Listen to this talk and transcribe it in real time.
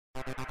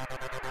Hi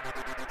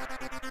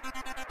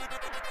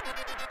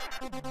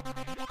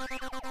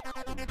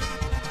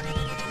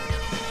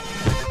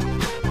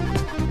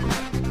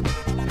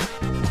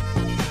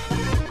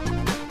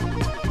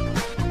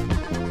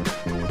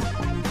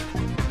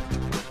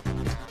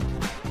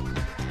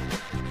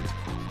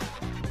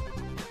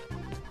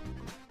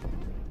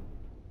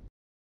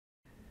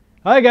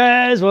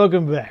guys,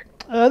 welcome back.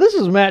 This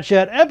is Matt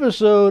Chat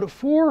episode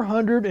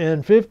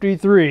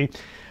 453,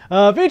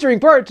 featuring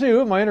part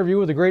 2 of my interview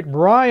with the great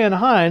Brian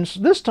Heins,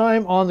 this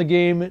time on the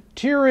game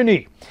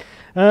Tyranny.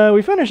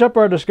 We finish up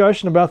our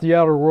discussion about the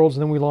Outer Worlds,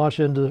 and then we launch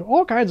into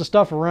all kinds of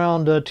stuff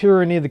around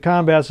Tyranny, the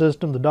combat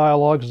system, the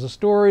dialogues, the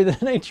story, the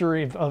nature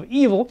of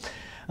evil.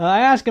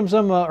 I asked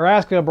him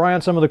asked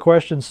Brian some of the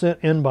questions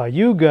sent in by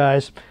you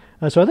guys,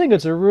 so I think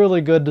it's a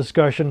really good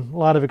discussion, a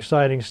lot of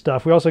exciting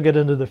stuff. We also get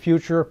into the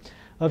future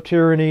of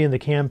Tyranny and the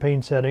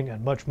campaign setting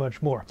and much,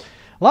 much more.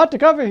 A lot to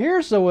cover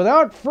here, so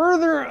without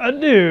further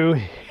ado,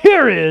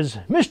 here is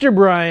Mr.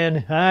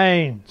 Brian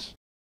Heins.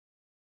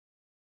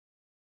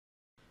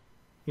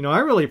 You know, I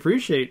really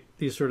appreciate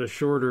these sort of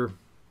shorter,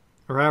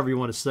 or however you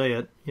want to say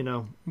it, you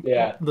know.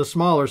 Yeah. The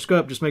smaller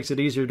scope just makes it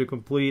easier to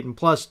complete, and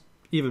plus,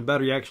 even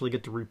better, you actually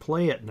get to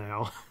replay it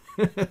now.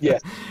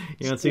 Yes.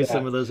 You don't see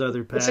some of those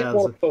other paths. It's like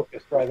more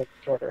focused rather than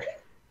shorter.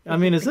 I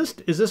mean, is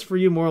this for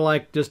you more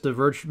like just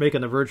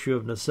making a virtue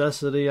of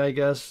necessity, I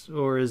guess,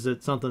 or is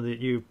it something that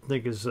you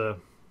think is, that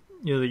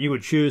you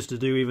would choose to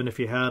do even if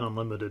you had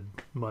unlimited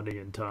money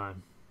and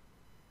time?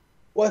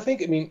 Well,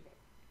 I mean,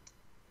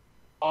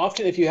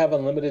 often if you have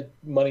unlimited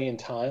money and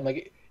time,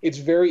 like it's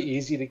very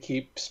easy to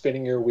keep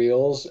spinning your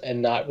wheels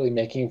and not really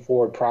making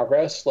forward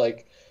progress.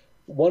 Like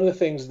one of the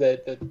things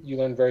that you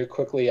learn very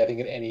quickly, I think,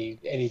 in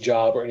any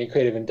job or any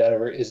creative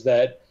endeavor is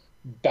that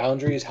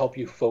boundaries help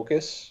you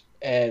focus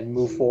and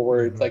move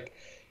forward. Mm-hmm. Like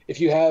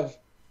if you can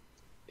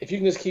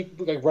just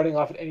keep like running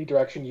off in any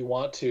direction you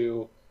want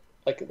to,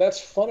 like that's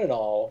fun and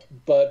all,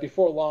 but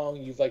before long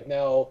you've like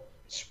now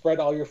spread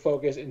all your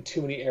focus in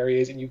too many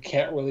areas and you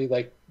can't really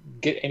like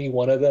get any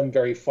one of them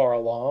very far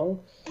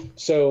along.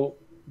 So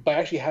by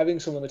actually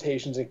having some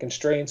limitations and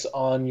constraints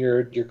on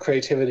your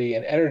creativity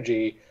and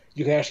energy,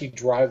 you can actually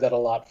drive that a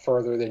lot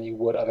further than you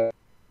would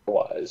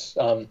otherwise.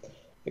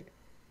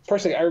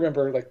 Personally, I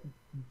remember like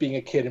being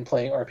a kid and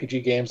playing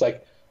RPG games.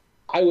 Like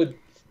I would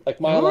like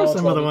my What are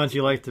some of the ones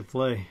you like to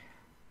play?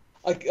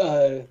 Like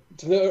the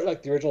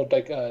original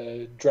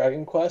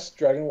Dragon Quest,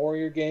 Dragon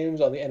Warrior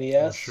games on the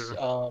NES,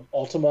 sure.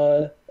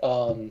 Ultima,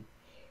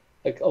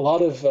 like a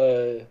lot of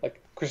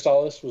like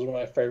Crystallis was one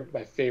of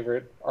my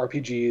favorite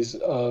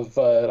RPGs of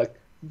like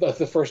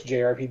the first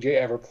JRPG I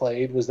ever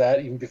played was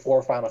that, even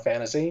before Final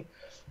Fantasy.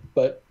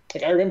 But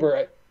like I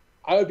remember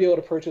I would be able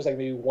to purchase like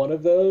maybe one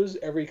of those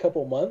every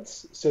couple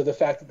months, so the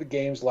fact that the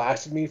games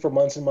lasted me for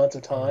months and months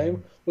of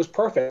time was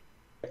perfect.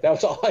 That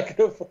was all I could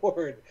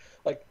afford.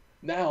 Like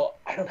now,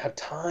 I don't have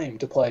time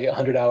to play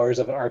 100 hours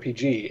of an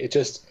RPG. It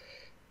just,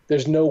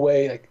 there's no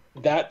way, like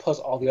that plus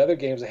all the other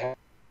games I have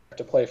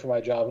to play for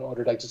my job in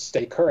order to like just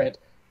stay current.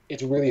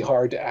 It's really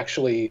hard to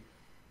actually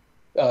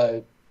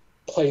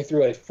play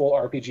through a full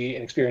RPG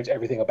and experience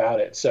everything about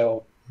it.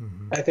 So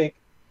I think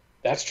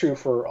that's true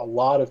for a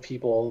lot of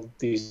people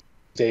these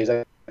days.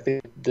 I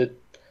think that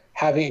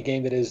having a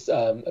game that is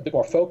a bit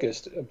more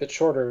focused, a bit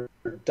shorter,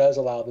 does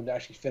allow them to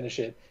actually finish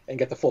it and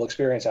get the full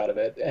experience out of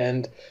it.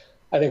 And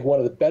I think one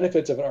of the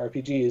benefits of an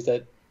RPG is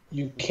that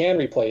you can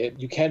replay it,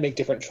 you can make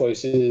different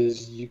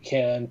choices, you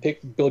can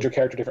build your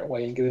character a different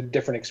way and get a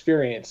different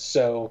experience.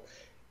 So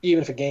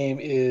even if a game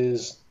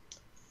is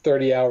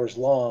 30 hours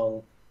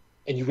long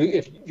and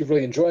if you're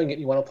really enjoying it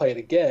and you want to play it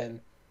again,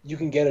 you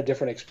can get a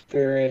different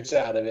experience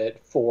out of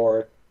it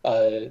for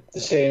the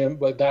same,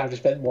 but not have to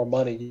spend more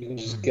money. You can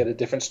just get a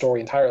different story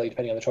entirely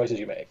depending on the choices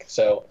you make.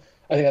 So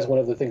I think that's one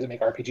of the things that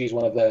make RPGs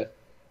one of the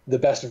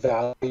best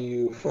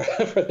value for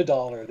the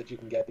dollar that you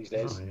can get these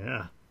days. Oh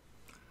yeah,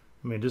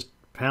 I mean, just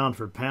pound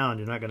for pound,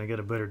 you're not going to get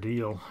a better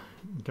deal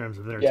in terms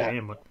of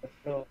entertainment.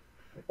 Yeah.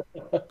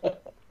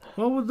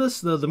 Well, with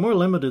this, the more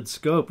limited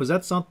scope, was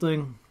that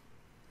something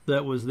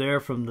that was there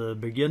from the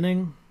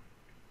beginning?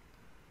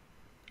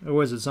 Or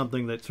was it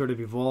something that sort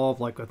of evolved,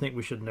 like, I think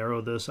we should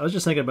narrow this? I was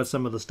just thinking about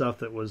some of the stuff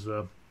that was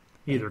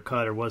either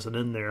cut or wasn't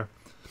in there.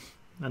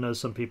 I know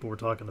some people were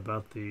talking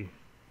about the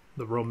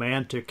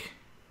romantic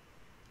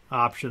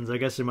options. I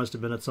guess there must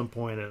have been at some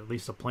point at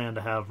least a plan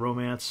to have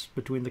romance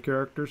between the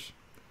characters.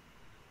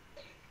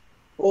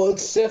 Well,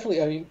 it's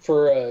definitely, I mean,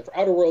 for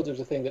Outer Worlds, there's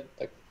a thing that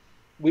like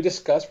we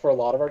discuss for a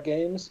lot of our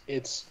games.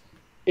 It's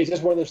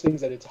just one of those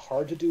things that it's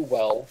hard to do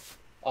well.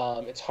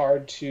 It's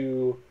hard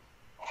to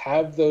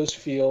have those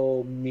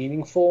feel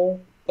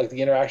meaningful, like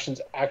the interactions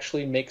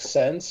actually make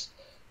sense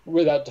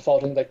without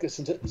defaulting like a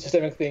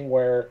systemic thing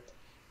where,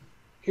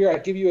 here, I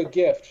give you a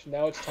gift,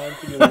 now it's time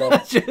for you to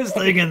love. Just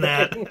thinking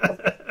that.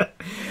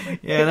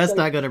 Yeah, that's like,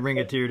 not going to bring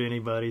a tear to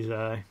anybody's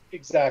eye.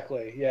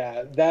 Exactly,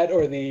 yeah. That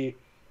or the,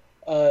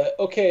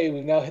 okay,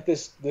 we've now hit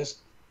this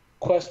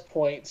quest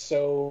point,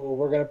 so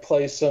we're going to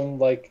play some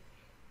like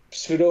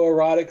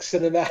pseudo-erotic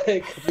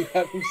cinematic of you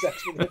having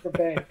sex with a different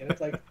bank. And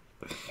it's like,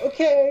 okay,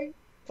 okay,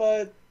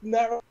 but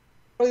not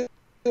really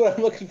what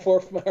I'm looking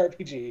for from my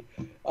RPG.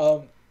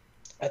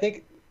 I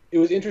think it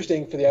was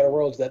interesting for the Outer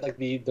Worlds that like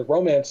the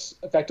romance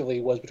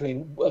effectively was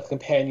between a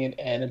companion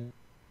and a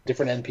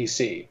different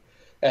NPC,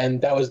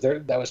 and that was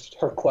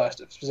her quest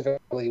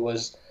specifically,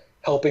 was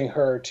helping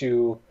her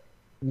to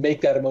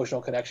make that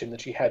emotional connection that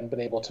she hadn't been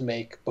able to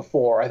make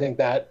before. I think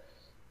that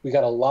we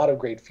got a lot of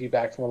great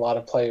feedback from a lot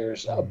of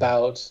players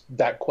about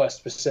that quest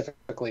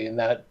specifically in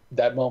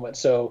that moment.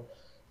 So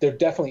there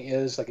definitely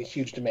is like a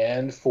huge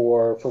demand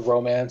for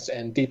romance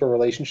and deeper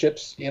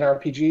relationships in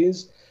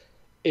RPGs.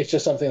 It's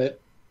just something that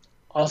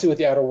honestly with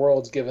the Outer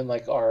Worlds, given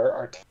like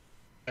our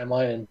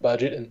timeline and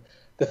budget and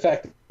the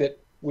fact that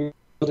we're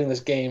building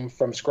this game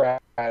from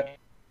scratch,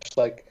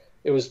 like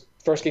it was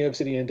first game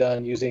Obsidian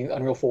done using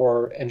Unreal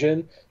 4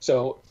 engine,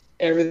 so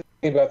everything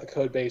about the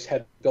code base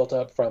had built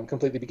up from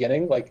completely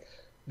beginning. Like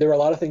there were a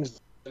lot of things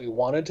that we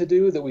wanted to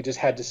do that we just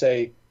had to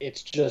say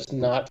it's just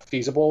not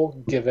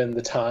feasible given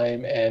the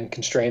time and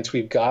constraints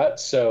we've got.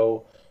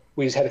 So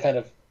we just had to kind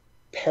of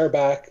pare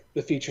back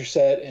the feature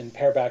set and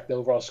pare back the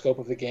overall scope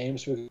of the game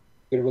so we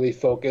could really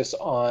focus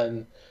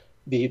on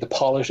the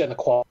polish and the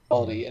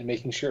quality and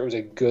making sure it was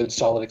a good,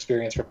 solid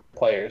experience for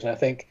players. And I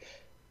think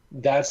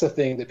that's the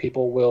thing that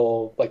people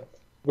will like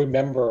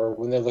remember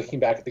when they're looking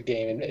back at the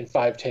game in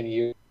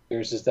 5-10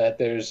 years, is that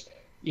there's,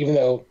 even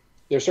though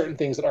there's certain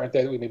things that aren't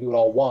there that we maybe would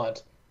all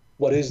want,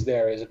 what is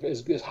there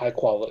is high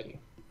quality.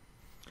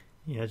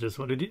 Yeah, just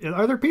wanted.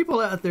 Are there people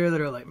out there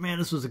that are like, man,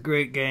 this was a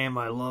great game.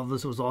 I love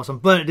this. It was awesome,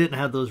 but it didn't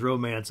have those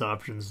romance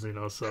options, you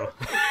know. So,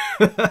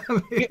 I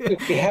mean,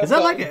 is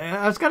that like?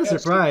 I was kind of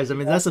surprised. I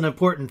mean, that's an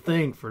important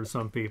thing for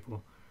some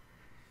people.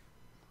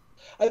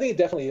 I think it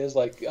definitely is.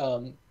 Like,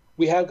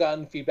 we have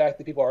gotten feedback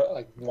that people are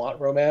like want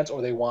romance,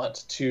 or they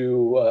want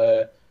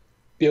to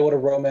be able to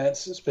romance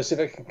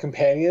specific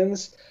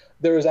companions.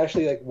 There was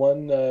actually like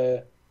one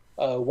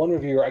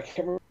reviewer. I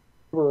can't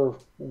remember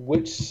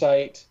which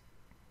site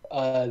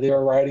they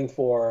were writing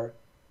for,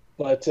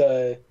 but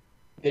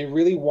they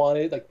really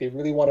wanted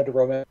to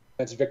romance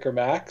Vicar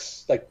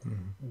Max, like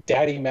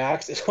Daddy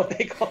Max is what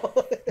they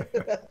call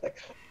it.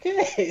 Like,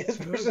 okay, this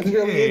person's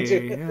really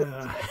into it.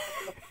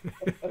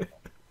 Yeah.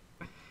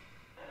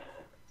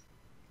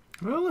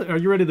 Well, are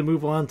you ready to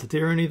move on to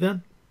Tyranny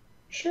then?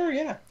 Sure,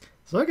 yeah.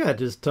 So I got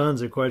just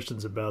tons of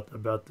questions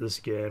about this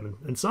game,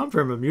 and some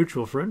from a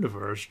mutual friend of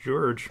ours,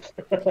 George.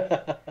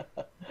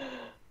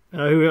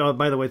 Who,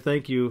 by the way,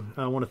 thank you.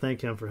 I want to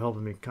thank him for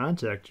helping me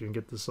contact you and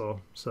get this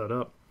all set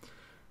up.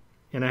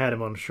 And I had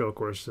him on the show, of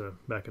course,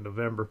 back in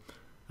November.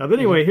 But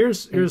anyway,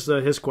 here's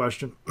his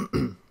question.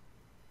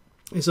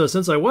 He says,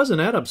 since I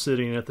wasn't at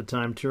Obsidian at the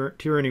time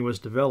Tyranny was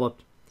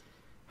developed,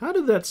 how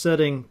did that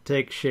setting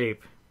take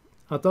shape?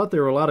 I thought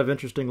there were a lot of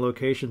interesting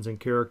locations and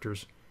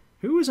characters.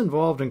 Who was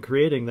involved in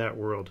creating that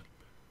world?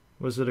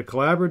 Was it a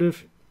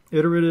collaborative,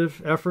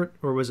 iterative effort,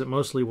 or was it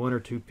mostly one or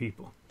two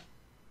people?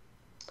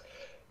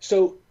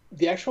 So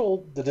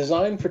the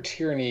design for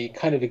Tyranny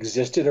kind of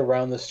existed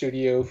around the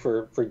studio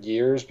for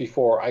years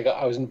before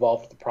I was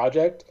involved with the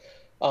project.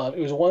 It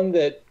was one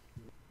that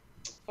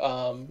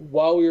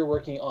while we were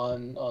working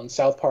on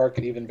South Park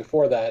and even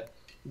before that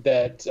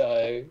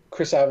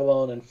Chris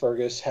Avallone and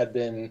Fergus had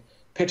been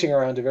pitching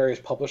around to various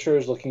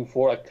publishers looking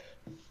for, like,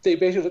 they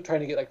basically were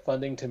trying to get like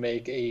funding to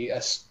make a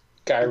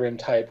Skyrim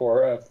type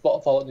or a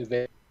Fallout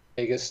New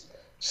Vegas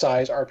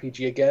size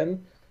RPG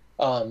again.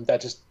 That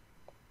just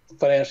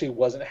financially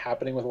wasn't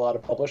happening with a lot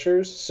of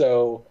publishers.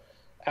 So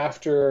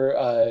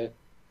after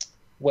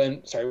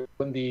when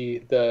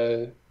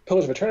the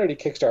Pillars of Eternity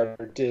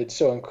Kickstarter did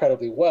so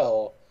incredibly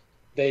well,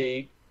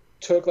 they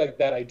took like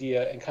that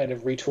idea and kind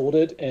of retooled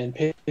it and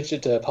pitched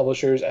it to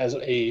publishers as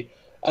a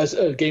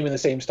game in the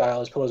same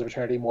style as Pillars of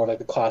Eternity, more like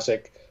the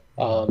classic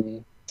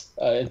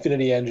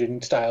Infinity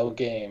Engine style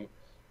game.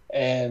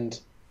 And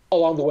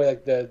along the way,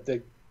 like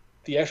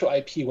the actual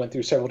IP went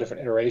through several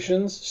different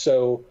iterations.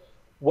 So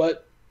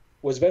what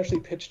was eventually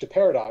pitched to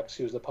Paradox,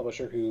 who was the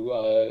publisher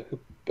who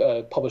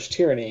published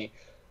Tyranny,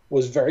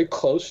 was very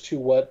close to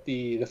what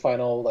the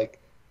final like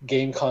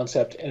game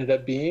concept ended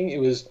up being. It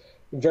was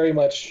very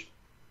much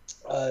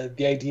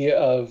the idea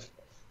of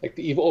like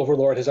the evil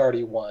overlord has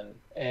already won,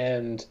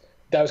 and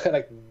that was kind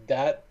of like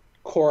that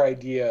core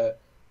idea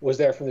was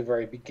there from the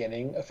very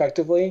beginning.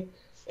 Effectively,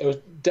 it was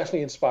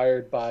definitely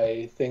inspired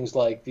by things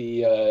like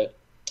the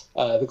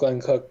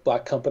Glenn Cook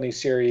Black Company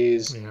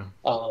series,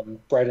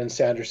 Brandon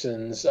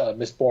Sanderson's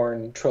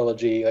Mistborn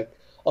trilogy. Like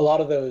a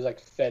lot of those like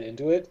fed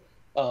into it.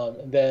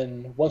 And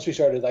then once we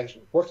started like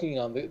working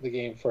on the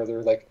game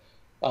further, like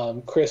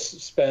Chris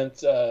spent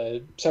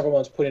several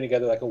months putting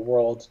together like a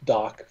world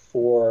doc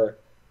for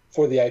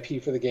the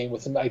IP for the game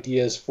with some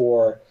ideas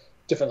for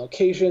different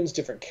locations,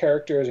 different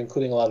characters,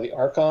 including a lot of the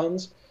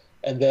Archons.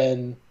 And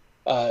then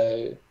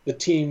the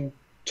team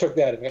took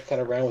that and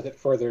kind of ran with it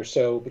further.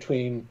 So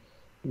between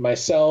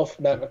myself,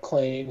 Matt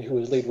McLean, who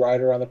was lead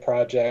writer on the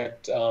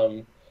project,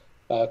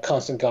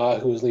 Constant Ga,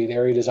 who was lead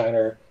area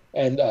designer,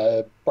 and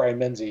Brian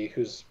Menzie,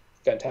 who's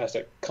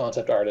fantastic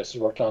concept artist,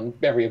 has worked on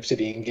every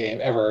Obsidian game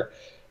ever.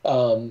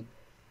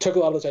 took a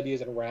lot of those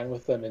ideas and ran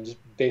with them and just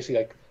basically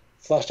like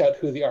fleshed out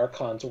who the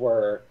Archons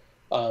were.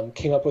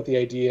 Came up with the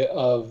idea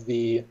of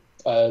the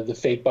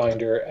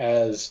Fatebinder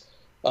as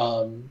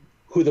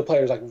who the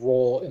player's like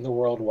role in the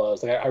world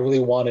was. Like I really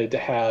wanted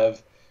to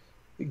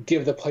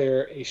give the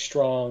player a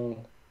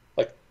strong,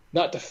 like,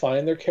 not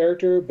define their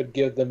character, but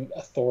give them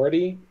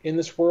authority in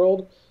this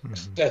world.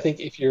 I think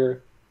if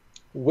you're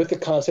with the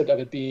concept of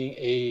it being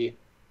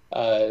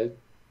a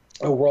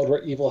world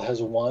where evil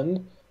has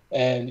won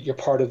and you're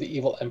part of the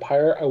evil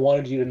empire, I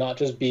wanted you to not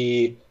just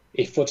be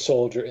a foot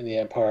soldier in the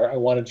empire. I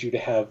wanted you to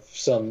have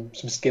some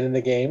skin in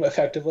the game,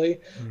 effectively.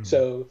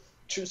 So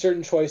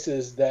certain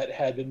choices that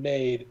had been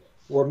made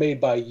were made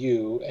by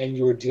you, and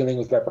you were dealing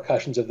with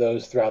repercussions of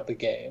those throughout the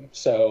game.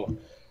 So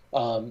a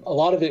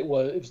lot of it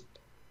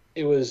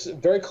was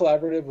very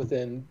collaborative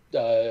within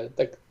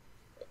like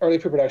early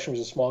pre-production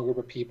was a small group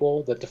of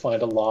people that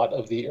defined a lot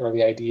of the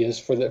early ideas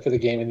for the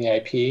game and the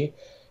IP.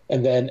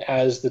 And then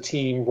as the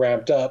team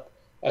ramped up,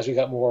 as we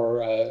got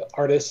more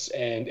artists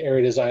and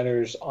area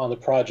designers on the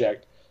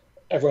project,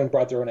 everyone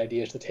brought their own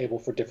ideas to the table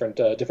for different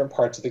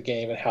parts of the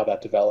game and how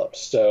that developed.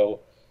 So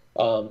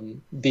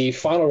the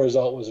final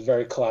result was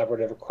very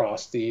collaborative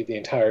across the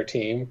entire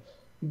team,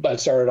 but it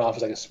started off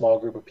as like a small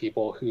group of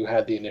people who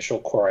had the initial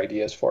core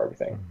ideas for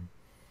everything.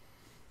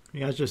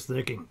 Yeah, I was just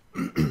thinking,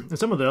 in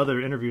some of the other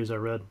interviews I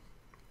read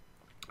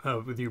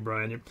with you,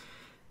 Brian,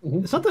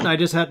 something I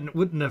just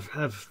wouldn't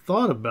have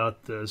thought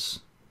about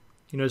this.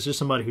 You know, it's just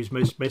somebody who's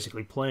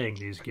basically playing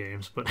these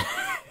games, but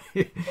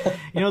you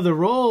know, the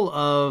role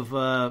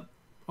of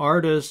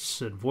artists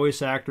and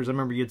voice actors. I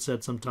remember you'd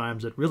said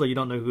sometimes that really you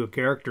don't know who a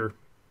character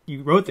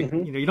you wrote. You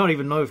know, you don't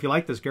even know if you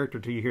like this character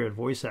till you hear it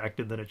voice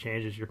acted. Then it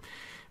changes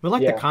but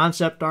like the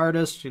concept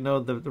artists, you know,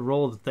 the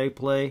role that they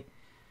play.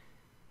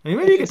 I mean,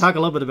 maybe you could talk a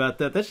little bit about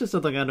that. That's just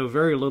something I know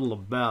very little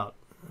about.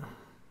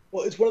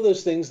 Well, it's one of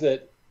those things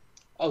that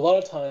a lot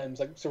of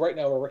times, like, so right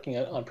now we're working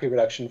on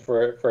pre-production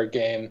for a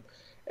game,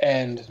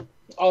 and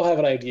I'll have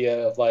an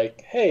idea of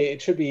like, hey,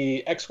 it should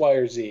be X, Y,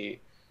 or Z,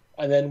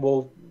 and then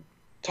we'll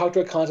talk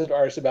to a concept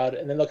artist about it,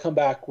 and then they'll come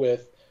back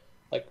with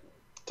like,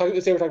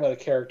 say we're talking about a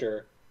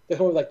character, they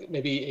come with like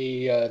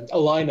maybe a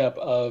lineup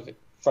of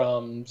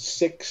from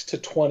 6 to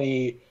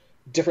 20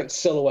 different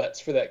silhouettes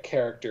for that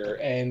character,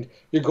 and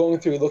you're going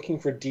through looking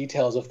for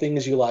details of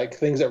things you like,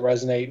 things that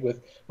resonate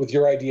with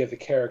your idea of the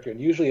character, and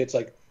usually it's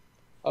like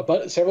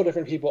several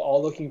different people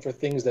all looking for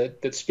things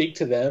that speak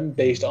to them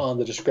based on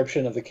the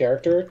description of the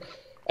character.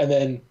 And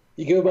then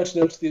you give a bunch of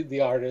notes to the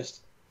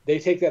artist. They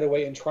take that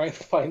away and try and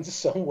find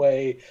some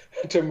way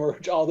to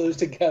merge all those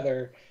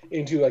together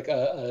into like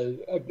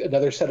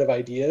another set of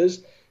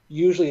ideas.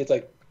 Usually it's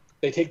like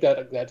they take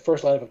that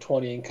first lineup of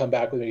 20 and come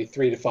back with maybe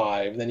 3 to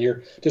 5. And then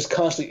you're just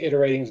constantly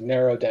iterating to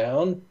narrow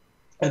down.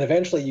 And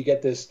eventually you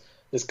get this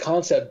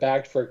concept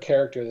backed for a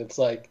character that's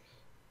like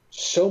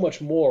so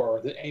much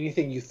more than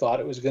anything you thought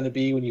it was going to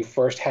be when you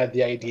first had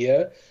the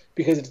idea,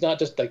 because it's not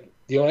just like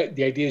the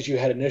ideas you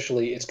had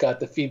initially. It's got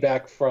the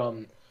feedback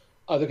from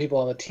other people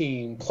on the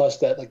team, plus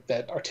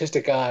that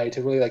artistic eye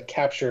to really like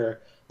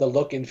capture the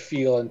look and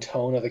feel and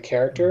tone of the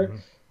character.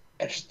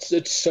 And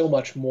it's so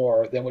much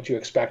more than what you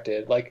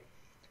expected. Like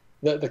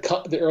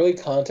the early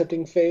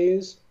concepting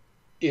phase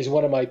is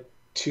one of my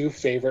 2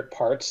 favorite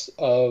parts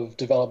of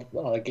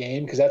development on a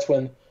game, because that's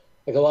when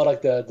like a lot of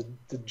like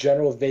the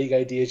general vague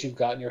ideas you've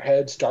got in your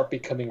head start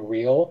becoming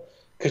real,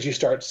 because you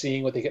start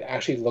seeing what they could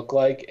actually look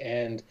like,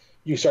 and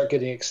you start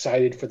getting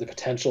excited for the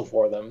potential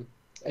for them.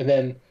 And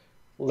then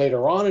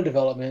later on in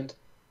development,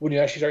 when you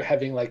actually start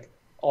having like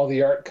all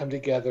the art come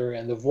together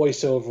and the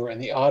voiceover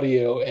and the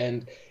audio,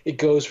 and it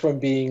goes from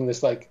being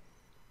this like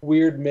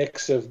weird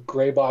mix of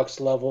gray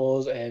box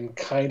levels and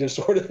kind of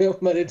sort of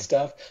implemented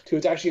stuff to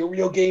it's actually a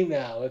real game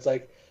now. It's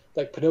like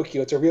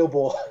Pinocchio, it's a real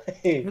boy.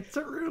 It's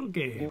a real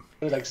game.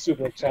 It's like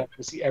super excited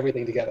to see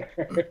everything together.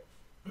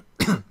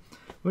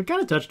 We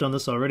kind of touched on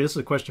this already. This is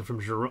a question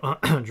from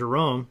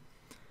Jerome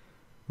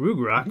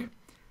Rugrock.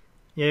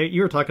 Yeah,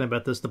 you were talking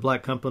about this, the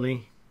Black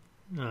Company,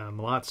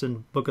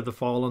 Malotson, Book of the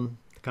Fallen,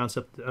 the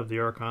concept of the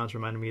Archons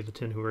reminded me of the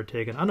 10 who were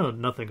taken. I know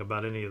nothing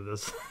about any of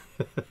this.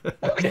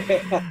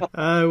 Okay.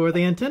 Were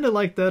they intended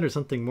like that or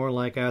something more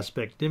like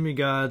aspect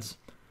demigods?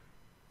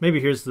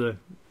 Maybe here's the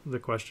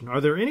question. Are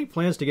there any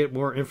plans to get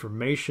more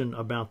information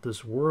about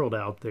this world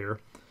out there,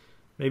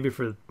 maybe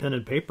for pen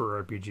and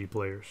paper RPG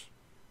players?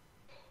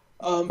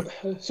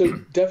 So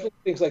definitely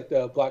things like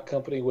the Black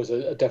Company was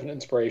a definite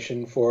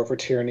inspiration for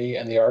Tyranny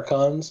and the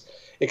Archons.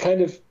 It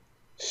kind of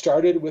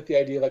started with the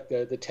idea like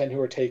the 10 who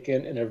were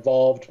taken, and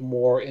evolved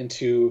more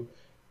into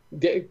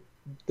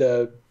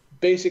the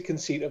basic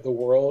conceit of the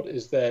world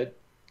is that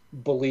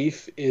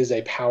belief is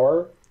a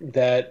power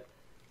that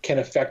can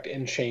affect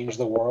and change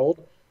the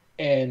world.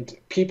 And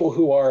people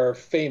who are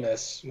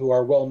famous, who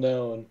are well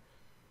known,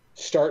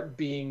 start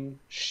being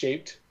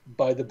shaped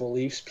by the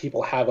beliefs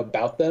people have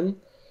about them.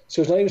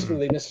 So it's not even something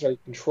they necessarily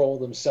control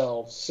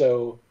themselves.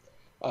 So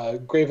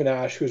Graven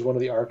Ash, who's one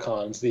of the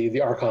Archons,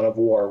 the Archon of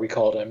War, we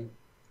called him,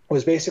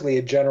 was basically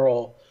a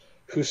general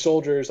whose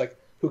soldiers, like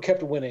who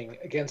kept winning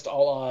against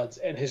all odds,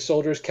 and his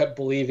soldiers kept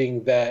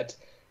believing that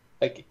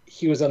like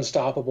he was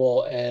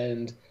unstoppable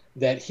and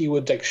that he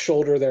would like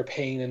shoulder their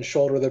pain and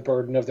shoulder the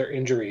burden of their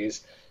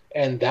injuries.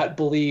 And that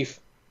belief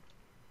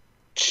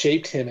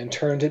shaped him and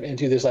turned him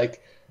into this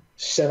like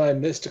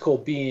semi-mystical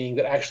being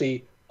that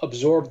actually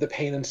absorbed the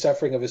pain and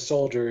suffering of his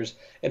soldiers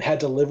and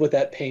had to live with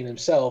that pain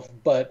himself,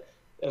 but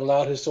it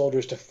allowed his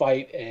soldiers to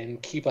fight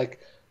and keep like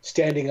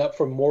standing up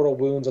from mortal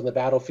wounds on the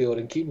battlefield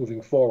and keep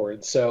moving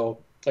forward. So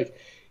like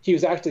he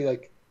was actually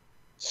like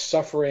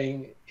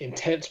suffering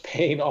intense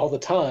pain all the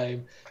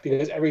time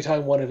because every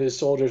time one of his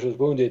soldiers was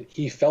wounded,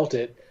 he felt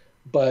it,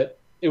 but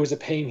it was a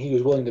pain he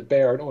was willing to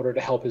bear in order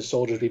to help his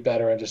soldiers be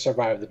better and to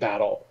survive the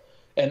battle.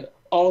 And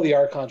all the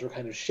Archons were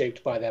kind of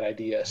shaped by that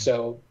idea.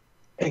 So,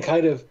 and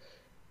kind of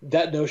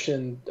that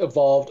notion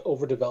evolved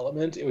over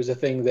development. It was a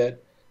thing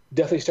that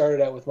definitely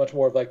started out with much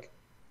more of like,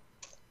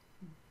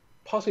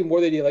 possibly more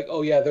the idea like,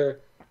 oh yeah,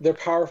 they're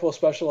powerful,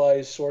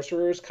 specialized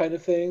sorcerers kind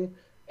of thing,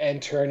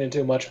 and turned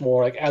into much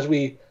more like as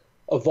we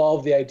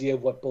evolved the idea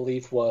of what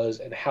belief was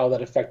and how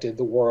that affected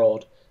the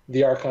world,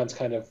 the Archons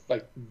kind of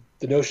like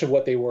the notion of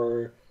what they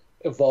were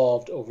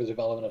evolved over the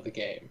development of the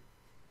game.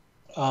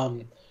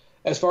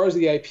 As far as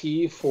the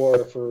IP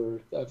for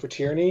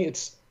Tyranny,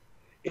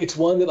 it's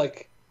one that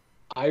like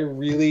I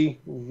really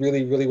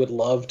would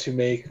love to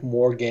make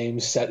more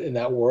games set in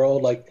that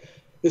world. Like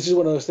this is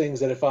one of those things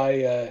that if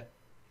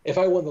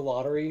I won the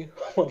lottery,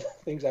 one of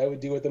the things I would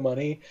do with the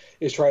money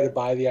is try to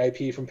buy the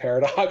IP from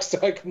Paradox so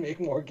I can make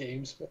more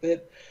games with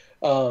it.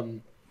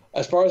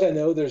 As far as I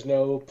know, there's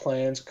no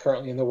plans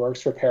currently in the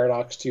works for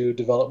Paradox to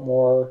develop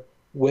more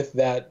with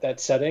that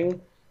setting.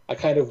 I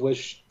kind of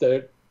wish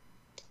that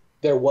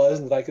there was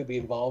and that I could be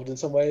involved in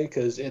some way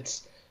because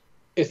it's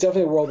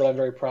definitely a world that I'm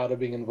very proud of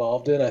being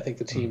involved in. I think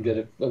the team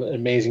did an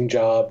amazing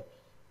job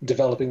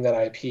developing that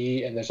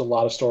IP, and there's a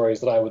lot of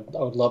stories that I would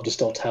love to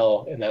still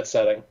tell in that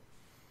setting.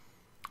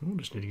 We'll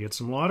just need to get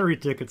some lottery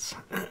tickets.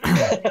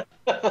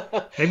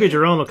 Maybe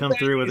Jerome will come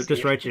through with it.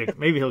 Just write you.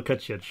 Maybe he'll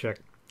cut you a check.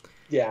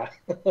 Yeah.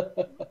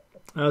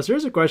 So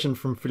here's a question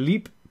from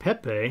Philippe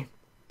Pepe.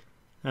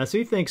 So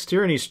he thinks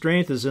Tyranny's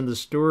strength is in the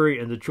story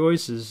and the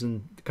choices,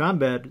 and the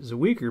combat is a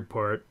weaker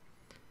part.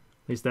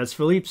 At least that's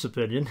Philippe's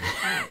opinion.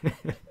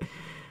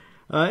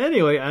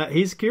 Anyway,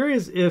 he's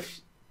curious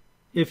if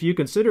you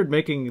considered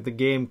making the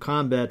game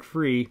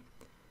combat-free,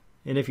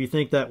 and if you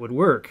think that would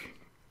work,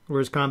 or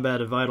is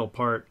combat a vital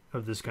part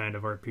of this kind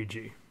of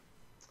RPG?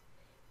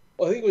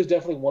 Well, I think it was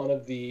definitely one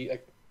of the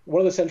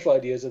central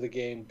ideas of the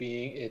game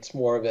being it's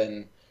more of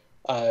an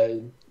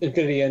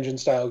Infinity Engine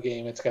style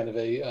game. It's kind of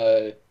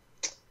the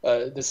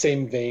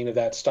same vein of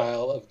that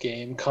style of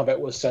game. Combat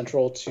was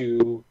central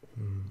to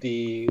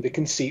the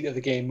conceit of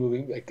the game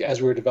moving like as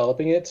we were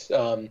developing it.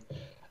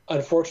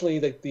 Unfortunately,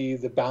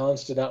 the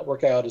balance did not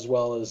work out as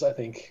well as I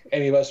think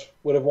any of us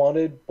would have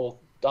wanted, both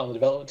on the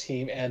development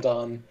team and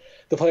on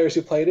the players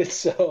who played it.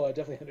 So I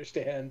definitely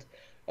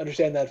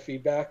understand that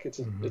feedback.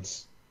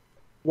 It's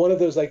one of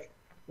those like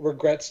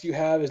regrets you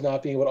have is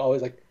not being able to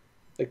always like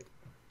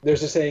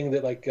there's a saying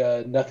that like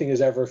nothing is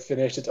ever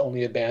finished, it's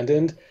only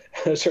abandoned.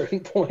 At a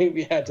certain point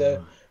we had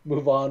to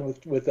move on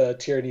with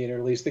Tyranny and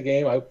release the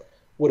game. I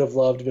would have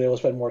loved to be able to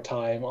spend more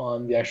time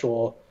on the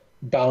actual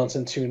balance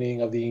and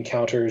tuning of the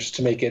encounters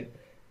to make it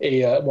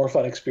a more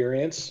fun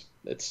experience.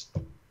 It's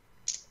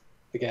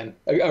again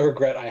a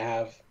regret I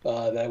have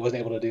that I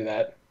wasn't able to do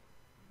that.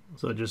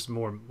 So just a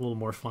little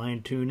more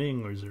fine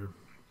tuning, or is there?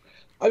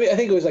 I mean, I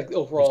think it was like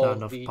overall not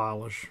enough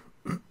polish.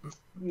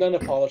 Not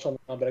enough polish on the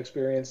combat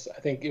experience. I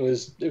think it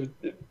was a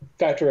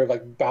factor of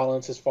like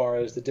balance as far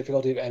as the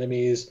difficulty of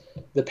enemies,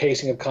 the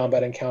pacing of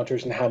combat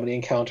encounters, and how many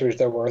encounters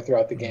there were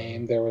throughout the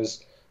game.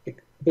 There's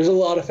a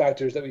lot of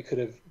factors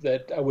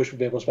that I wish we'd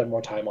be able to spend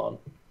more time on.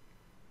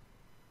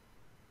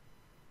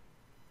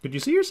 Could you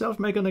see yourself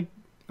making an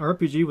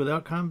RPG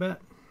without combat?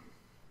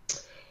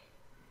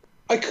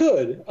 I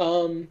could.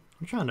 I'm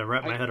trying to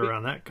wrap my head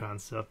around that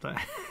concept.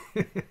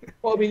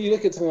 Well, I mean, you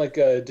look at something like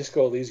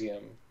Disco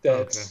Elysium.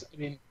 That's, okay. I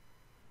mean,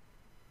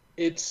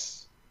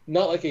 it's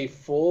not like a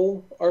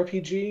full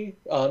RPG.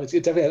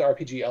 It definitely has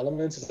RPG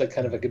elements. It's like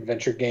kind of like an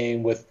adventure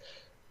game with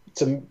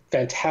some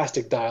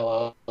fantastic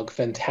dialogue,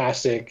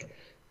 fantastic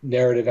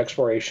narrative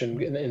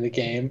exploration in the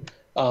game.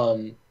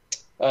 I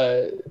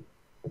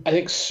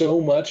think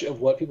so much of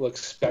what people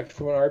expect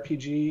from an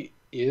RPG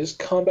is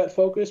combat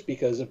focused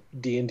because of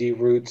D&D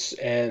roots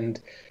and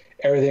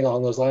everything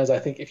along those lines. I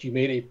think if you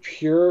made a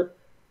pure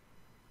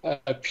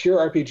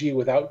RPG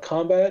without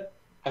combat,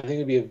 I think it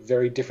would be a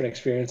very different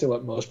experience than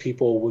what most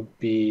people would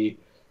be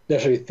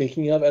necessarily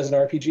thinking of as an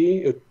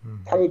RPG. It would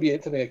probably be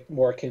something like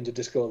more akin to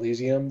Disco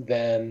Elysium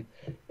than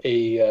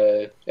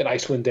an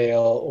Icewind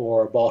Dale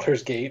or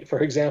Baldur's Gate,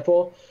 for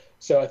example.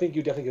 So I think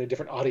you definitely get a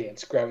different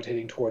audience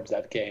gravitating towards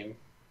that game.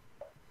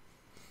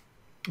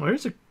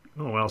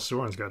 Well,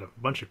 Soren's got a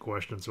bunch of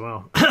questions.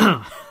 Well,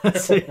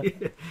 let's see.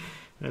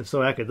 It's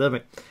so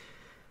academic.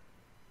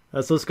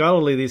 So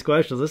scholarly, these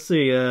questions. Let's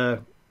see.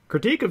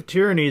 Critique of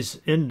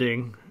Tyranny's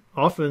ending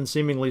often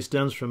seemingly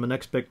stems from an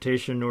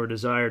expectation or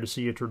desire to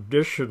see a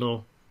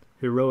traditional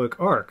heroic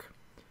arc,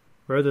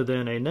 rather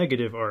than a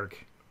negative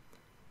arc.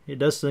 It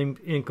does seem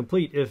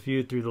incomplete if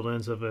viewed through the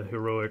lens of a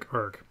heroic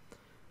arc.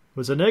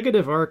 Was a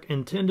negative arc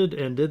intended,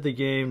 and did the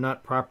game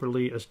not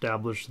properly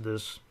establish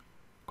this?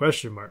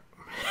 Question mark.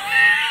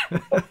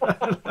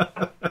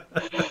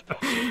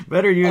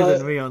 Better you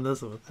than me on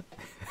this one.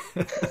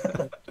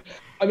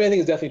 I mean, I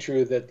think it's definitely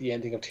true that the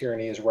ending of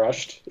Tyranny is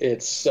rushed.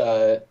 It's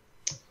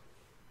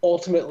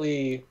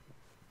ultimately,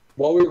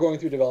 while we were going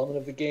through development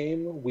of the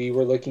game, we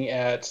were looking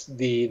at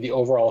the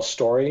overall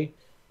story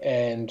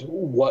and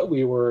what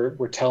we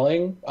were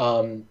telling.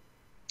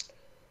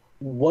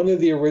 One of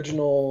the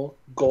original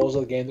goals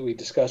of the game that we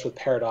discussed with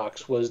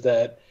Paradox was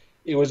that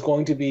it was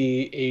going to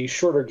be a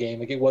shorter game.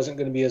 Like, it wasn't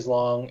going to be as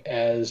long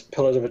as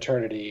Pillars of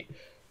Eternity,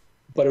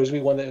 but it was going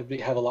to be one that would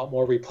have a lot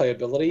more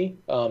replayability.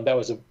 That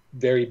was a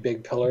very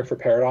big pillar for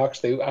Paradox.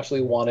 They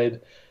absolutely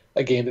wanted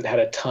a game that had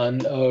a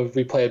ton of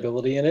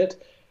replayability in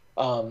it,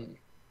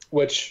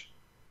 which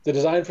the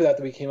design for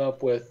that we came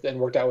up with and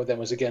worked out with them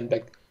was, again,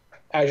 like,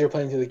 as you're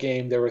playing through the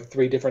game, there were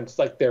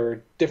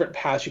different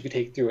paths you could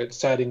take through it,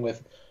 siding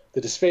with the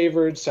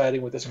disfavored,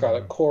 siding with the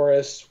Scarlet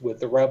Chorus, with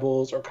the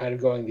rebels, or kind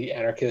of going the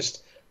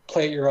anarchist,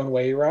 play it your own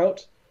way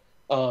route.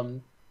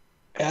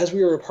 As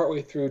we were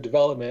partway through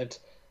development,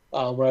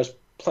 when I was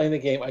playing the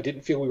game, I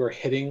didn't feel we were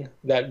hitting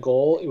that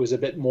goal. It was a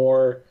bit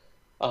more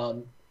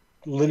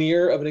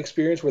linear of an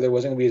experience where there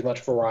wasn't going to be as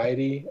much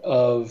variety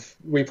of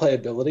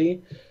replayability.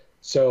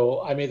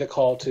 So I made the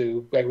call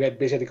to, we had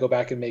basically to go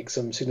back and make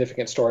some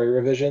significant story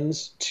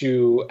revisions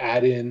to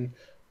add in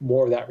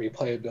more of that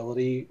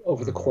replayability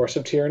over the course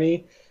of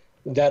Tyranny.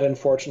 That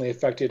unfortunately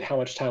affected how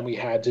much time we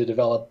had to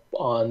develop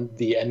on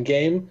the end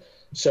game.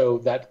 So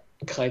that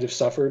kind of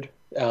suffered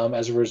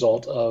as a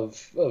result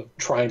of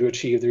trying to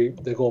achieve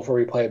the goal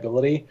for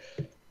replayability.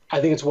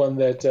 I think it's one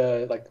that,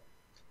 like,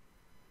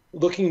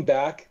 looking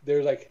back,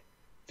 there's like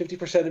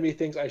 50% of me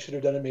thinks I should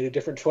have done and made a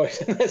different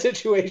choice in that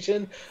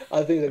situation.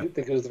 I think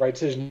it was the right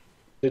decision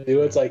to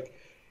do. It's like,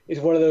 it's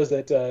one of those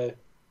that I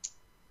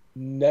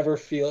don't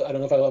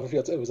know if I'll ever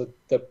feel it was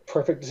the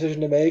perfect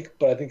decision to make,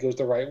 but I think it was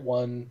the right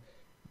one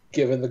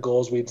given the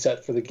goals we'd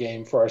set for the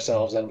game for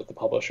ourselves and with the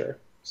publisher.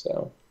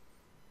 So.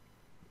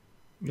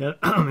 Yeah,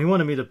 he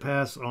wanted me to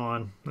pass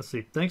on. Let's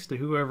see. Thanks to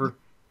whoever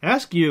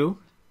ask you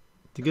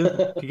to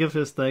give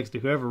his thanks to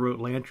whoever wrote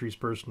Lantry's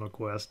personal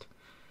quest,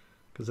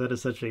 because that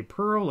is such a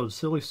pearl of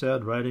silly,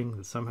 sad writing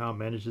that somehow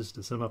manages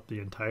to sum up the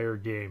entire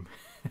game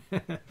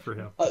for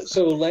him.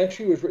 So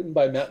Lantry was written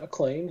by Matt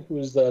McLean, who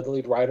was the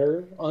lead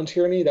writer on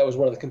Tyranny. That was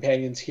one of the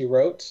companions he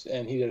wrote,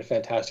 and he did a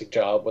fantastic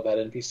job with that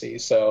NPC.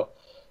 So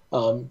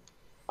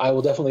I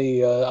will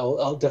definitely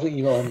I'll definitely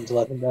email him to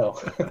let him know.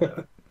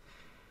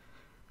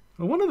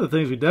 Well, one of the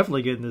things we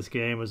definitely get in this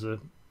game is a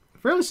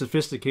fairly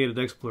sophisticated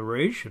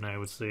exploration, I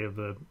would say, of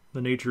the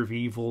nature of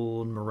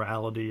evil and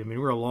morality. I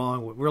mean,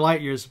 we're light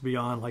years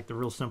beyond like the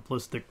real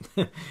simplistic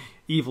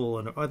evil,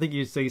 and I think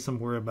you say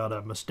somewhere about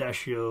a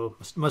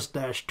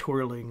mustache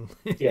twirling.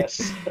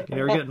 Yes.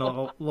 We're getting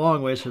a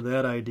long ways from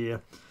that idea.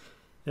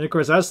 And of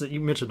course, you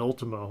mentioned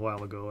Ultima a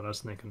while ago, and I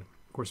was thinking,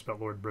 of course, about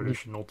Lord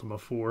British and Ultima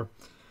 4.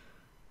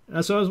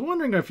 So I was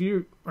wondering are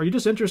you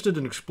just interested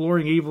in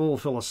exploring evil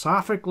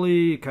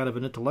philosophically, kind of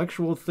an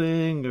intellectual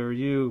thing, or are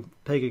you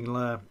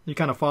you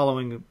kind of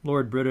following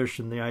Lord British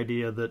and the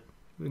idea that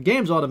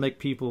games ought to make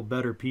people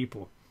better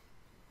people?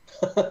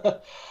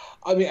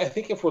 I mean, I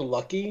think if we're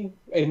lucky,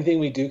 anything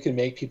we do can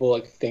make people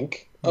like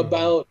think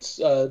about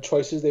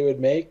choices they would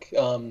make.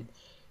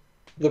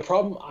 The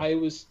problem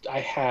I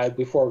had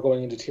before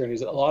going into Tyranny is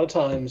that a lot of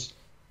times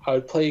I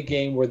would play a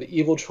game where the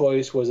evil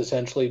choice was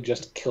essentially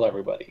just kill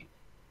everybody.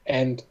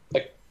 And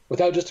like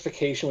without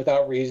justification,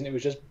 without reason, it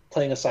was just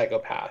playing a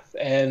psychopath.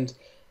 And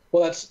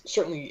well, that's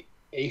certainly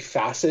a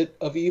facet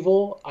of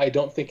evil. I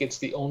don't think it's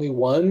the only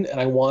one. And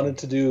I wanted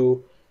to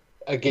do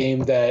a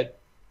game that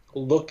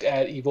looked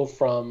at evil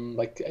from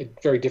like a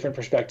very different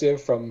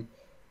perspective, from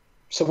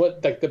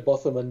somewhat like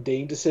both the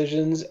mundane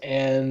decisions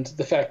and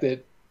the fact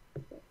that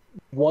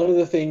one of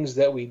the things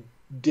that we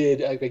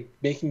did, like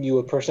making you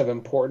a person of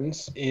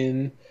importance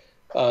in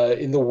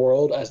the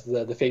world as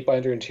the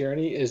Fatebinder in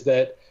Tyranny, is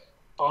that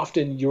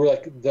often you were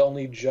like the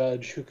only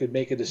judge who could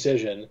make a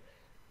decision,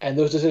 and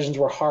those decisions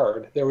were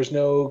hard. There was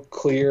no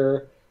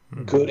clear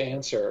good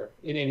answer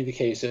in any of the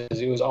cases.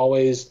 It was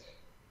always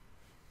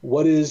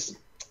what is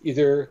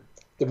either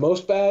the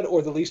most bad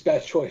or the least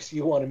bad choice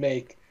you want to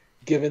make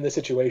given the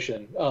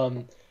situation.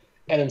 And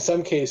in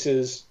some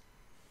cases,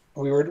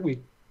 we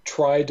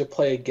tried to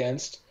play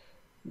against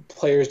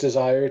players'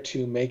 desire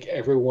to make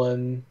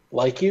everyone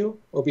like you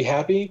or be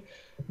happy,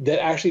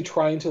 that actually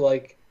trying to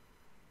like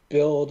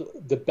build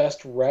the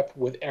best rep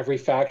with every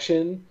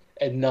faction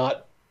and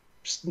not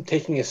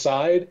taking a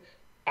side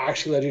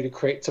actually led you to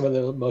create some of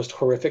the most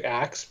horrific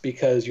acts,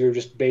 because you're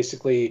just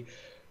basically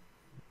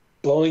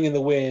blowing in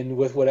the wind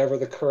with whatever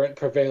the current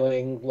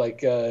prevailing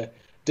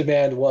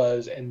demand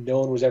was, and no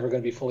one was ever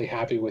going to be fully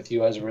happy with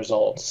you as a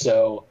result.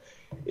 So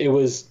it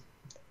was,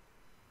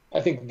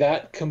 I think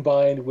that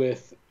combined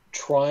with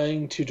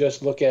trying to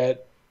just look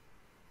at,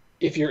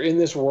 if you're in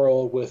this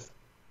world with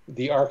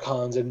the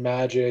Archons and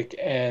magic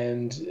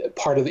and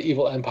part of the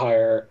evil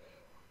empire,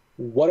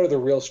 what are the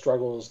real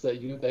struggles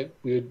that you'd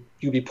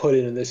be put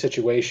in this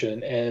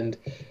situation, and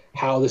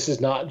how this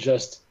is not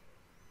just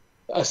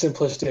a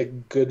simplistic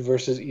good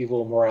versus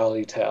evil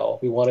morality tale.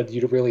 We wanted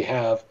you to really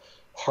have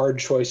hard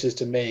choices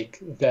to make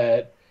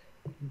that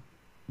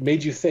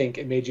made you think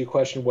and made you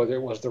question whether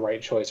it was the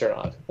right choice or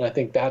not. And I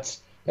think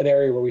that's an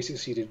area where we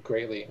succeeded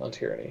greatly on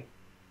Tyranny.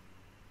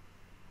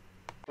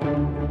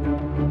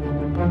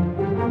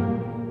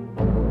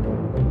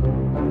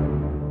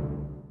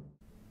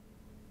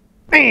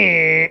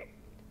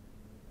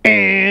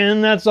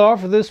 And that's all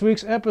for this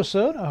week's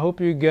episode. I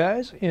hope you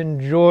guys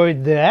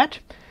enjoyed that.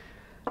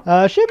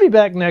 Should be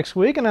back next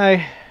week, and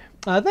I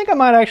think I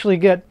might actually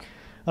get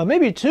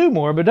maybe 2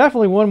 more, but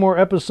definitely 1 more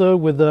episode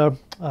with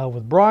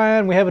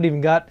Brian. We haven't even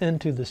got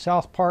into the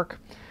South Park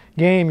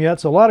game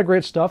yet, so a lot of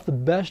great stuff. The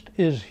best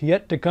is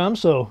yet to come,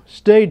 so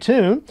stay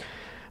tuned.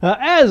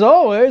 As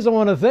always, I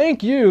want to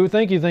thank you.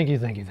 Thank you.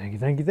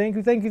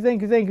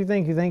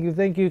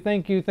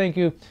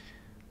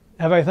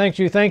 Have I thanked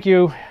you? Thank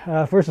you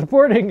for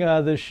supporting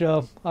this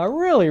show.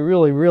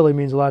 Really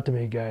means a lot to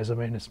me, guys. I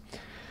mean,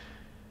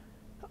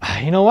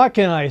 you know, what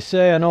can I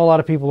say? I know a lot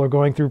of people are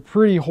going through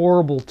pretty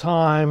horrible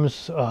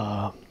times.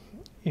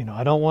 You know,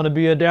 I don't want to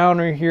be a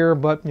downer here,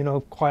 but, you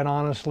know, quite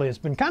honestly, it's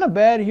been kind of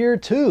bad here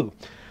too.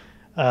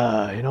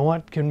 You know,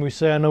 what can we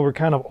say? I know we're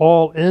kind of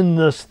all in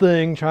this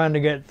thing trying to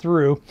get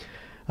through.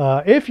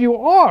 If you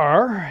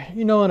are,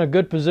 you know, in a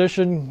good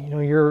position, you know,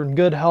 you're in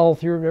good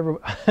health, your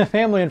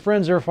family and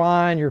friends are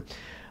fine, you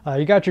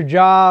got your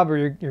job,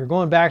 or you're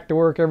going back to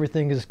work,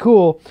 everything is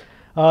cool,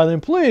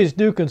 then please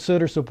do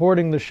consider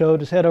supporting the show.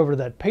 Just head over to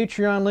that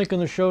Patreon link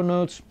in the show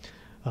notes.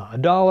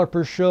 $1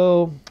 per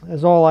show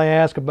is all I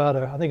ask.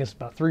 I think it's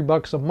about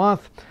 $3 a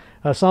month,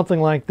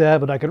 something like that.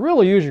 But I could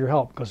really use your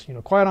help because, you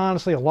know, quite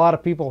honestly, a lot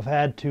of people have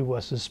had to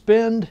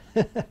suspend,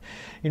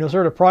 you know,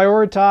 sort of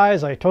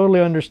prioritize. I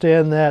totally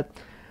understand that.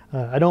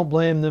 I don't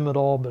blame them at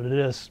all, but it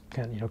is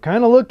kind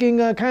of looking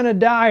kind of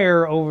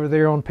dire over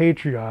there on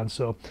Patreon.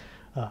 So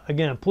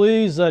again,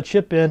 please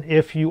chip in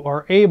if you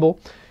are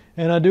able,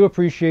 and I do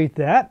appreciate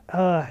that.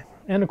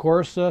 And of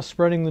course,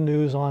 spreading the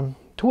news on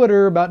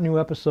Twitter about new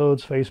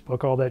episodes,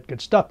 Facebook, all that good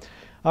stuff.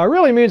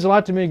 Really means a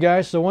lot to me,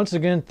 guys. So once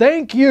again,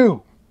 thank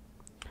you.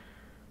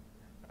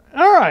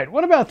 All right,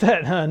 what about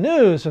that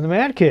news from the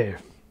Mad Cave?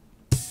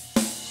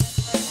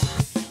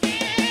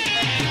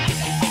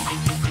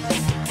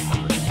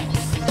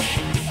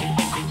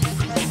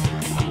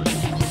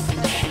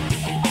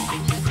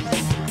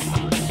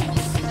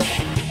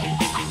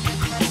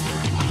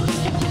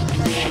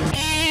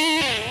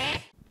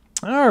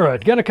 All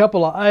right, got a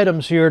couple of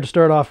items here to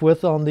start off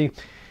with on the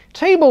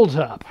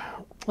tabletop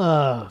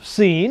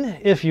scene,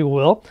 if you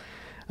will.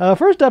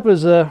 First up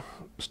is a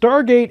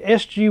Stargate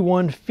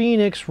SG-1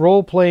 Phoenix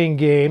role-playing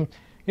game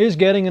is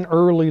getting an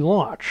early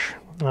launch.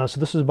 So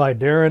this is by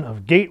Darren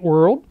of Gate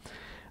World.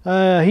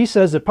 He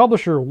says that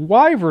publisher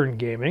Wyvern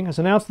Gaming has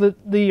announced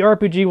that the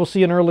RPG will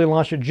see an early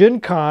launch at Gen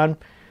Con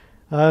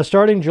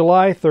starting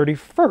July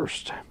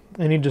 31st.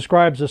 And he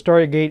describes the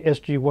Stargate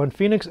SG-1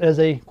 Phoenix as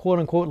a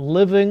quote-unquote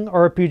living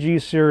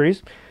RPG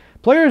series.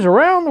 Players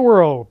around the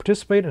world will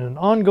participate in an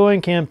ongoing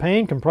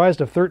campaign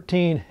comprised of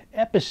 13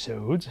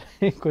 episodes,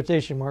 in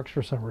quotation marks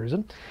for some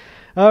reason,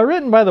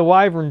 written by the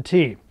Wyvern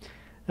team.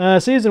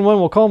 Season 1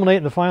 will culminate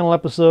in the final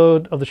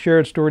episode of the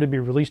shared story to be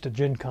released at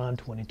Gen Con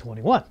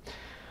 2021.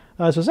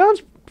 So it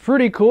sounds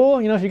pretty cool.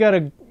 You know, if you got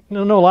to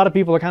know, a lot of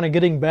people are kind of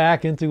getting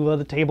back into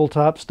the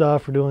tabletop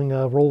stuff. We're doing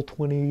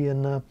Roll20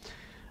 and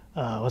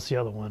what's the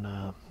other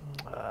one?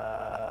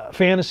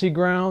 Fantasy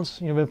Grounds.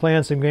 You know, been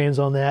playing some games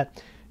on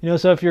that. You know,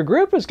 so if your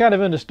group is kind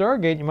of into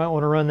Stargate, you might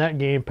want to run that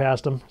game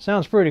past them.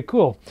 Sounds pretty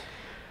cool.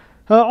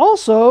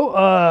 Also,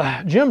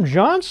 Jim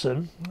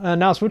Johnson,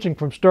 now switching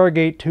from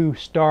Stargate to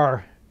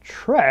Star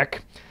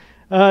Trek.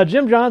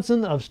 Jim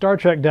Johnson of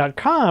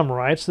StarTrek.com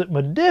writes that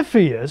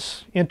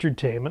Modiphius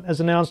Entertainment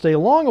has announced a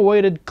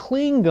long-awaited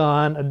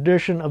tlhIngan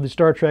edition of the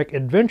Star Trek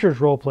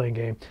Adventures role-playing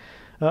game,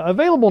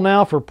 available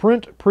now for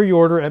print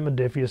pre-order at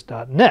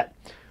Modiphius.net.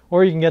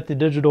 Or you can get the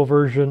digital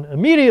version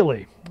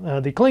immediately.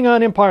 The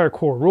Klingon Empire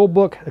Core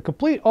Rulebook, a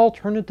complete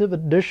alternative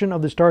edition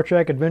of the Star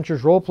Trek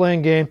Adventures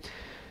role-playing game,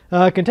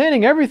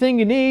 containing everything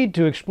you need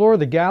to explore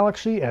the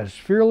galaxy as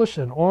fearless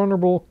and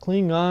honorable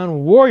Klingon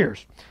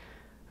warriors.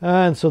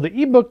 And so the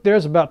ebook there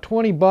is about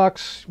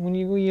 $20 when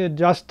you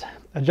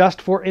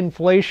adjust for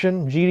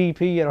inflation,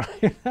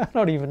 GDP. I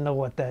don't even know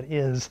what that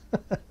is.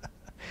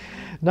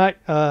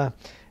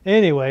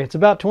 Anyway, it's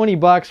about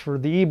 $20 for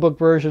the ebook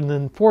version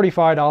and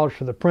 $45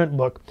 for the print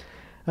book.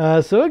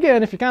 So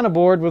again, if you're kind of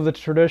bored with the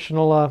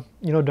traditional,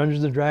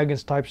 Dungeons and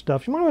Dragons type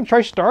stuff, you might want to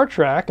try Star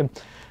Trek. And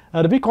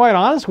to be quite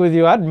honest with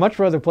you, I'd much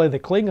rather play the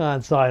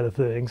Klingon side of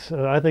things.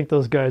 I think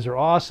those guys are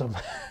awesome.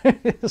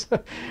 It's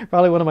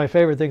probably one of my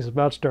favorite things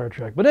about Star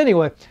Trek. But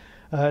anyway,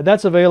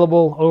 that's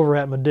available over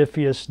at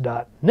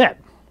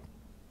Modiphius.net.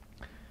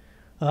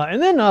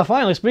 And then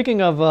finally,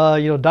 speaking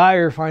of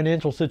dire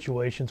financial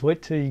situations,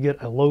 wait till you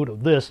get a load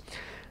of this.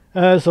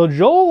 So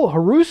Joel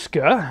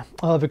Haruska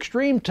of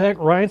Extreme Tech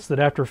writes that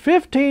after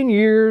 15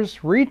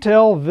 years,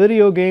 retail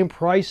video game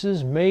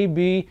prices may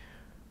be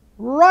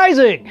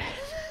rising.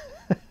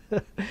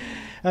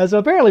 So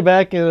apparently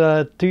back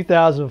in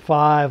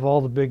 2005, all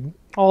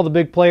the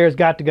big players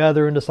got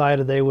together and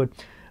decided they would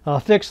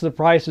fix the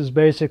prices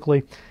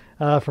basically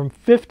from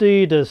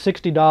 $50 to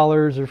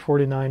 $60 or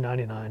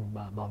 $49.99,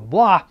 blah, blah,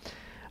 blah,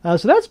 blah.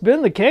 So that's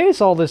been the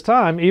case all this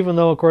time, even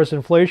though, of course,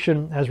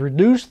 inflation has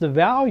reduced the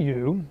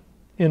value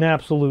in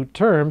absolute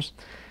terms.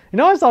 You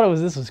know, I always thought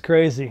this was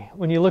crazy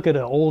when you look at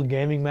old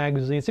gaming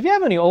magazines. If you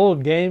have any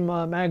old game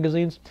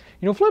magazines,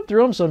 you know, flip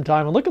through them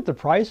sometime and look at the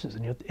prices,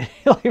 and you're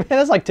like, man,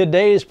 that's like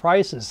today's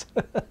prices,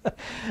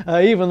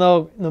 even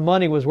though the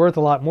money was worth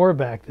a lot more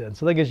back then.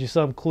 So that gives you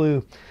some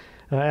clue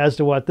as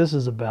to what this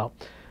is about.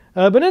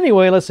 But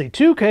anyway, let's see.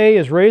 2K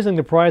is raising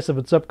the price of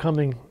its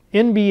upcoming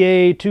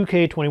NBA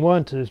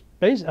 2K21 to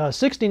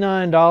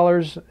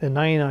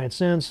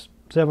 $69.99,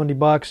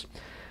 $70,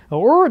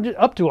 or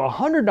up to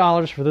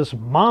 $100 for this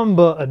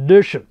Mamba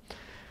edition.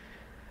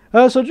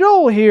 So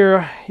Joel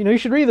here, you know, you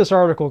should read this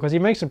article because he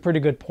makes some pretty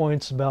good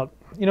points about,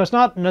 you know, it's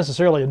not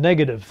necessarily a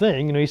negative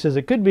thing. You know, he says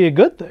it could be a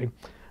good thing.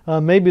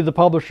 Maybe the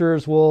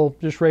publishers will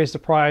just raise the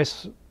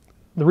price,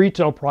 the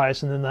retail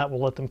price, and then that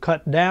will let them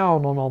cut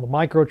down on all the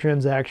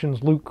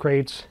microtransactions, loot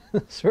crates,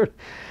 sort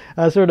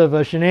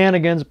of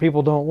shenanigans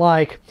people don't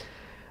like.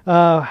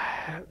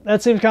 That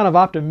seems kind of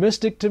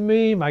optimistic to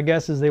me. My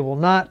guess is they will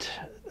not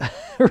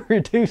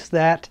reduce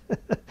that.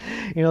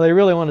 You know, they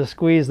really want to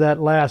squeeze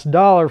that last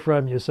dollar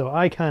from you, so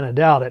I kind of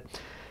doubt it.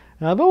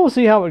 But we'll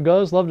see how it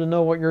goes. Love to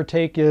know what your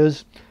take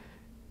is.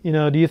 You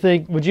know,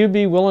 would you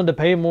be willing to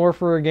pay more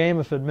for a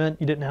game if it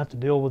meant you didn't have to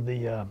deal with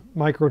the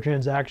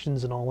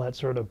microtransactions and all that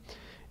sort of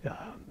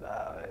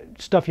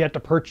stuff you have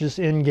to purchase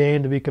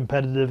in-game to be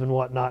competitive and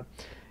whatnot?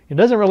 It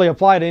doesn't really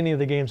apply to any of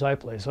the games I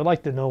play, so I'd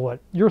like to know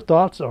what your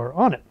thoughts are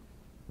on it.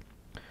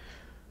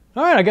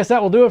 All right, I guess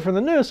that will do it for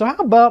the news. So how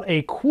about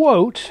a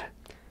quote?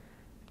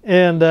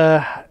 And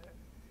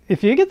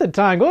if you get the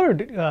time, go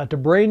to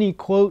Brainy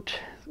Quote,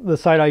 the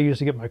site I use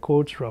to get my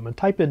quotes from, and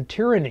type in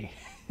tyranny.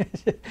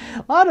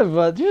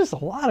 There's just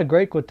a lot of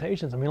great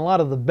quotations. I mean, a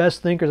lot of the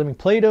best thinkers. I mean,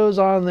 Plato's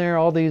on there,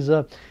 all these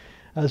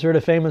sort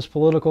of famous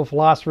political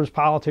philosophers,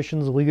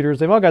 politicians, leaders.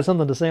 They've all got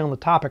something to say on the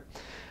topic.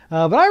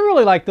 But I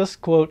really like this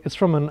quote. It's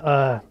from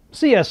an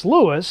C.S.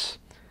 Lewis,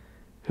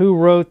 who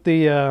wrote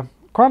the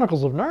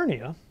Chronicles of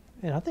Narnia.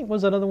 And I think,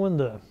 was that other one,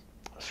 the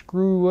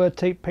Screw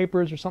Tape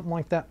Papers or something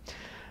like that?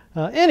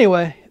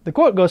 Anyway, the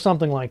quote goes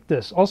something like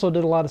this. Also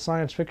did a lot of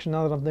science fiction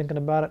now that I'm thinking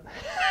about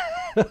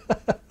it.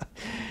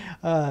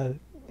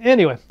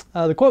 Anyway,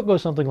 the quote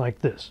goes something like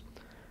this.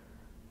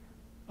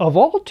 Of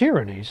all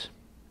tyrannies,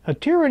 a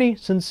tyranny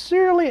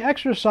sincerely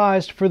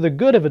exercised for the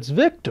good of its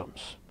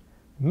victims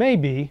may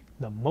be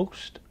the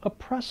most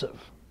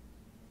oppressive.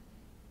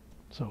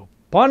 So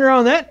ponder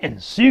on that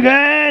and see you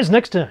guys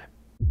next time.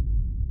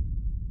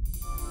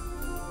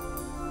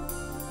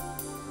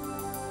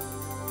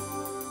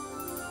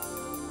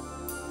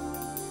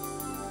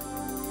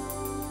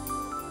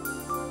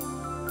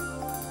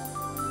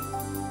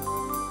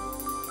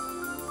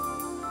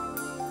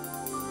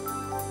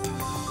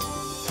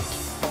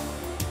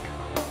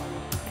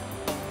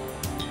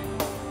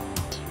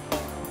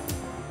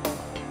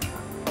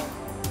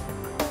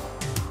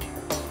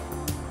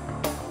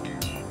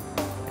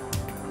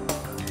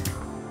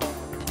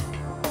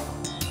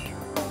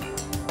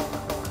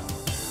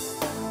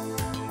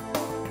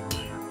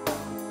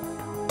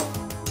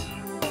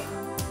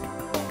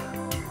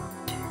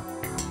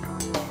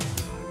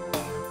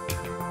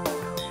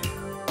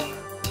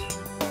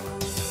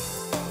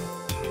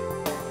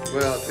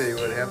 Well, I'll tell you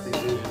what, half these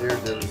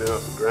engineers never been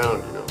off the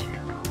ground, you know.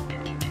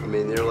 I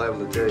mean, they're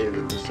liable to tell you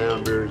that the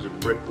sound barrier is a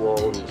brick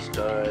wall in the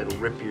sky. It'll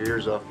rip your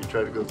ears off if you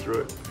try to go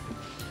through it.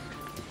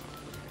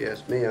 If you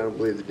ask me, I don't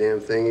believe the damn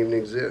thing even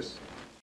exists.